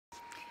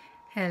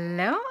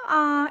Hello,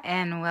 all,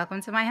 and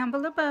welcome to my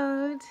humble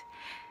abode.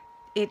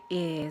 It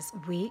is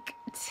week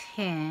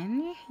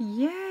 10.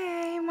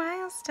 Yay,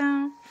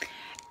 milestone.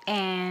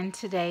 And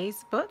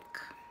today's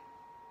book,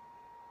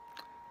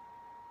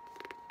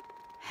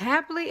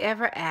 Happily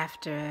Ever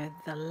After,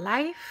 The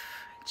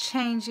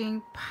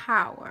Life-Changing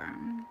Power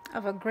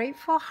of a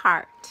Grateful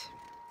Heart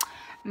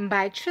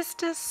by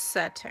Trista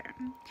Sutter.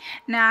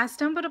 Now, I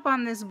stumbled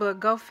upon this book,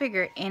 go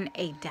figure, in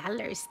a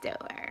dollar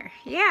store.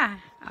 Yeah,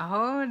 a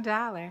whole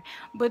dollar.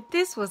 But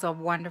this was a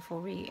wonderful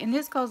read. And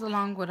this goes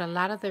along with a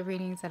lot of the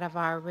readings that I've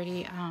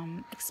already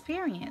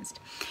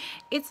experienced.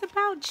 It's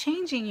about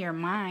changing your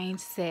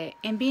mindset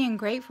and being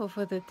grateful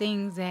for the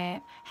things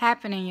that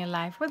happen in your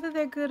life, whether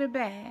they're good or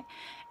bad.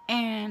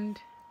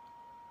 And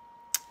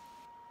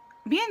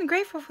being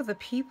grateful for the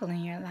people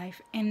in your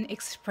life and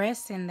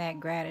expressing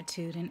that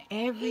gratitude in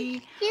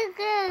every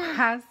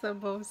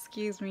possible,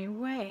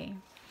 way.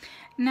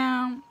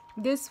 Now,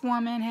 this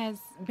woman has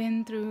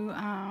been through,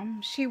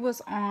 she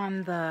was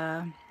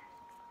the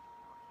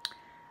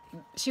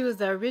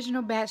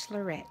original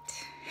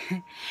Bachelorette.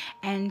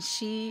 And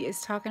she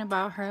is talking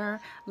about her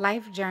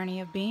life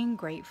journey of being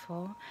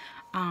grateful.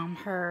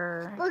 That's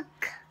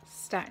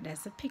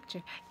a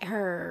picture.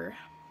 Her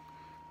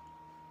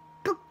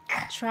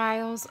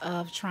trials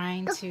of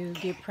trying to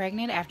get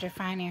pregnant after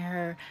finding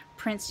her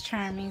Prince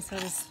Charming, so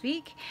to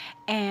speak,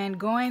 and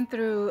going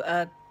through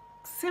a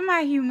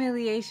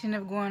semi-humiliation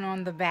of going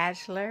on The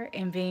Bachelor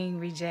and being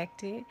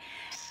rejected,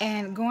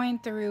 and going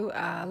through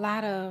a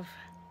lot of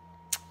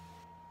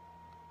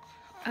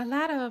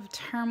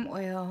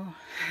turmoil,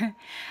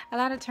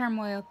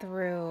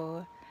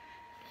 through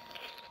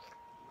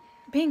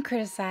being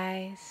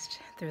criticized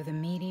through the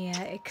media,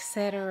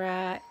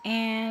 etc.,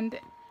 and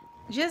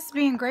just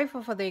being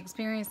grateful for the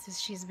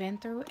experiences she's been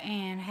through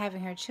and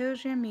having her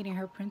children, meeting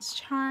her Prince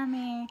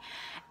Charming,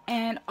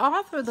 and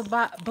all through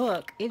the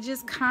book,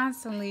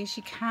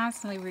 she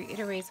constantly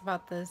reiterates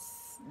about the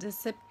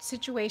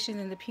situations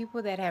and the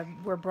people that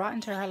were brought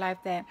into her life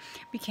that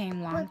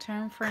became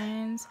long-term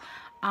friends,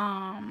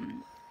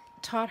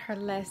 taught her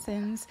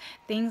lessons,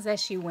 things that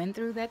she went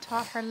through that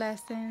taught her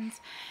lessons,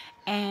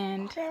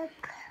 and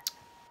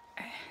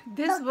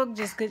this book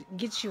just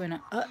gets you in an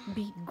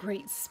upbeat,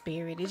 great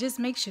spirit. It just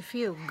makes you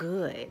feel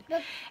good.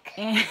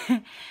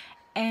 And,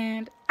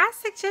 and I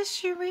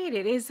suggest you read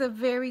it. It's a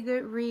very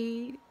good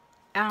read.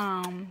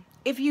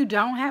 If you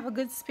don't have a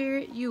good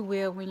spirit, you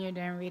will when you're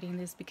done reading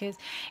this, because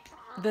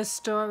the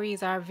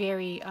stories are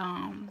very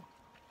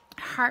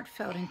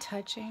heartfelt and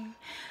touching.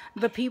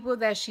 The people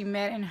that she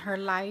met in her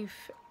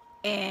life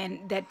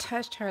and that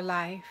touched her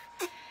life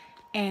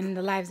and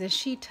the lives that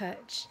she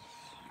touched,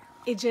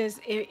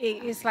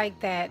 it's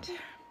like that.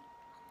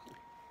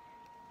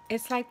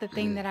 It's like the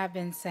thing that I've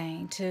been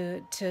saying,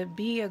 to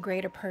be a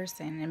greater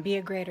person and be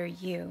a greater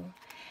you.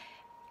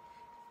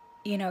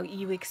 You know,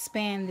 you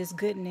expand this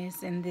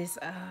goodness and this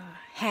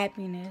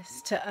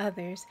happiness to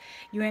others.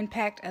 You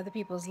impact other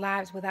people's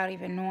lives without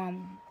even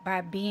knowing, by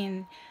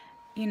being,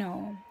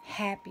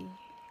 happy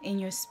in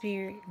your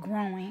spirit,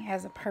 growing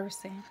as a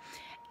person,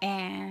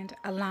 and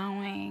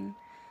allowing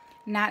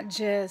not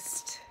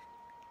just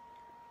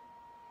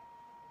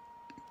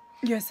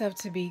yourself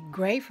to be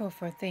grateful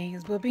for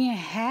things, but being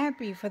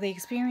happy for the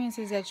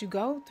experiences that you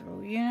go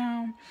through,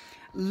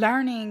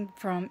 learning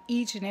from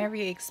each and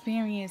every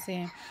experience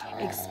and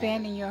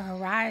expanding your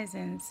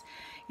horizons,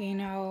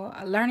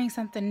 learning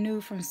something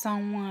new from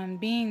someone,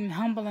 being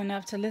humble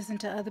enough to listen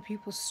to other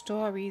people's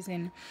stories,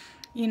 and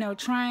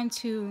trying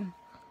to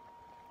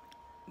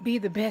be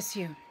the best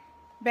you,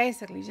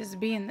 basically just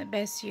being the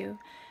best you,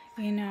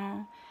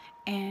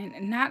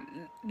 and not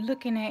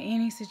looking at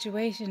any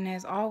situation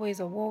as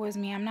always a woe is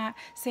me. I'm not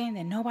saying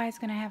that nobody's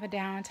going to have a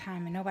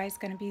downtime and nobody's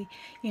going to be,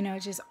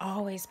 just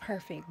always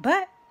perfect.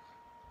 But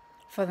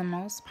for the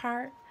most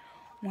part,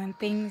 when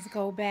things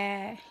go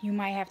bad, you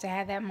might have to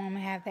have that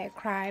moment, have that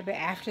cry. But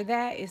after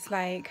that, it's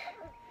like,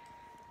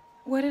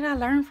 what did I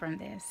learn from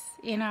this?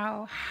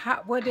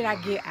 What did I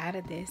get out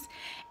of this?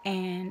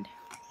 And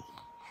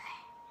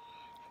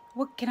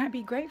what can I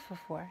be grateful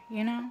for,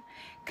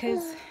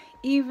 Because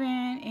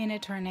even in a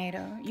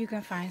tornado, you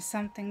can find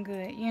something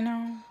good,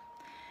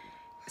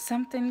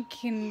 Something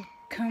can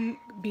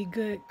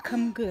become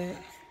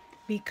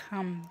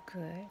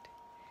good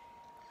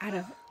out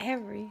of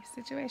every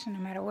situation, no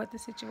matter what the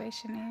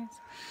situation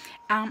is.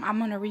 I'm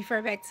going to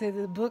refer back to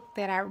the book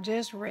that I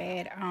just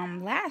read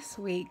last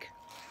week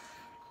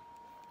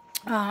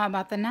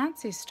about the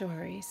Nazi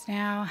stories.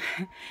 Now,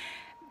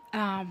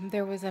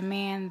 there was a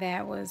man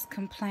that was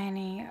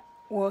complaining.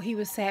 Well, he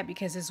was sad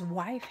because his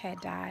wife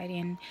had died,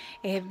 and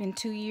it had been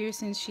 2 years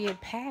since she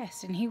had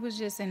passed, and he was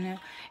just in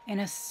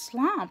a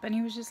slump, and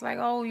he was just like,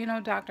 "Oh,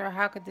 doctor,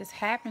 how could this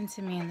happen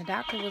to me?" And the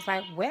doctor was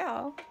like,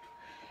 "Well,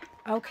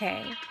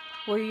 okay,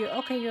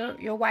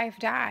 your wife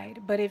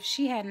died, but if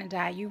she hadn't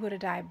died, you would have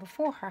died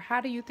before her.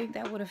 How do you think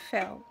that would have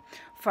felt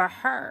for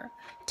her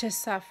to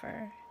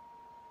suffer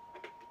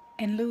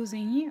and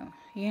losing you?"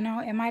 You know,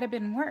 it might have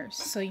been worse.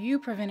 So you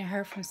prevented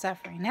her from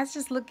suffering. That's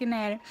just looking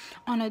at it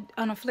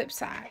on a flip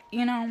side,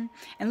 you know.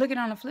 And looking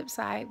on the flip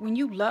side, when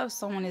you love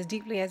someone as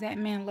deeply as that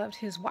man loved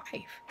his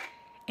wife,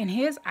 in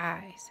his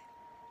eyes,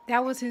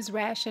 that was his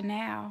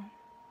rationale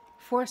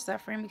for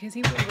suffering, because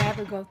he would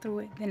rather go through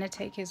it than to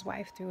take his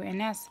wife through it.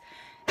 And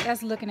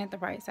that's looking at the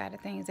bright side of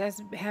things.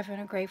 That's having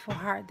a grateful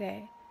heart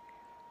that,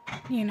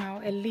 you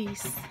know, at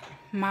least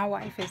my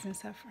wife isn't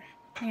suffering,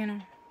 you know.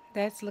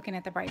 That's looking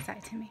at the bright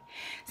side to me.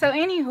 So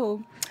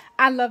anywho,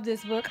 I love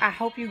this book. I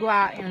hope you go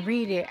out and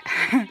read it.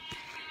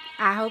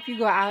 I hope you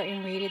go out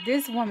and read it.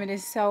 This woman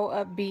is so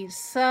upbeat,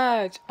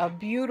 such a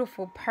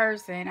beautiful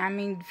person. I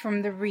mean,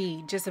 from the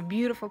read, just a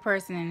beautiful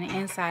person in the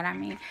inside. I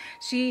mean,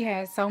 she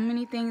has so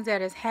many things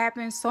that has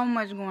happened, so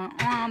much going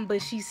on,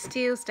 but she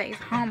still stays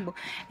humble.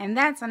 And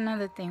that's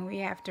another thing we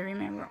have to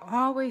remember.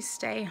 Always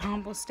stay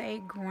humble, stay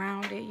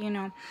grounded. You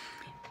know,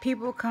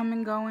 people come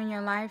and go in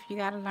your life. You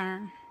got to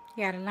learn.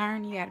 You got to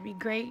learn. You got to be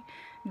great.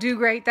 Do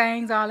great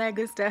things, all that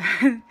good stuff.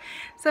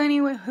 So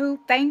anyway,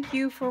 thank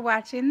you for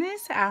watching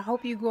this. I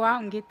hope you go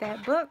out and get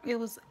that book. It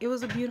was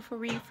a beautiful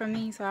read for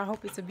me, so I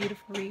hope it's a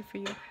beautiful read for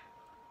you.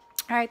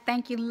 All right,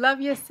 thank you.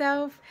 Love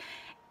yourself,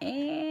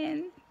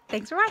 and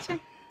thanks for watching.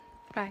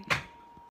 Bye.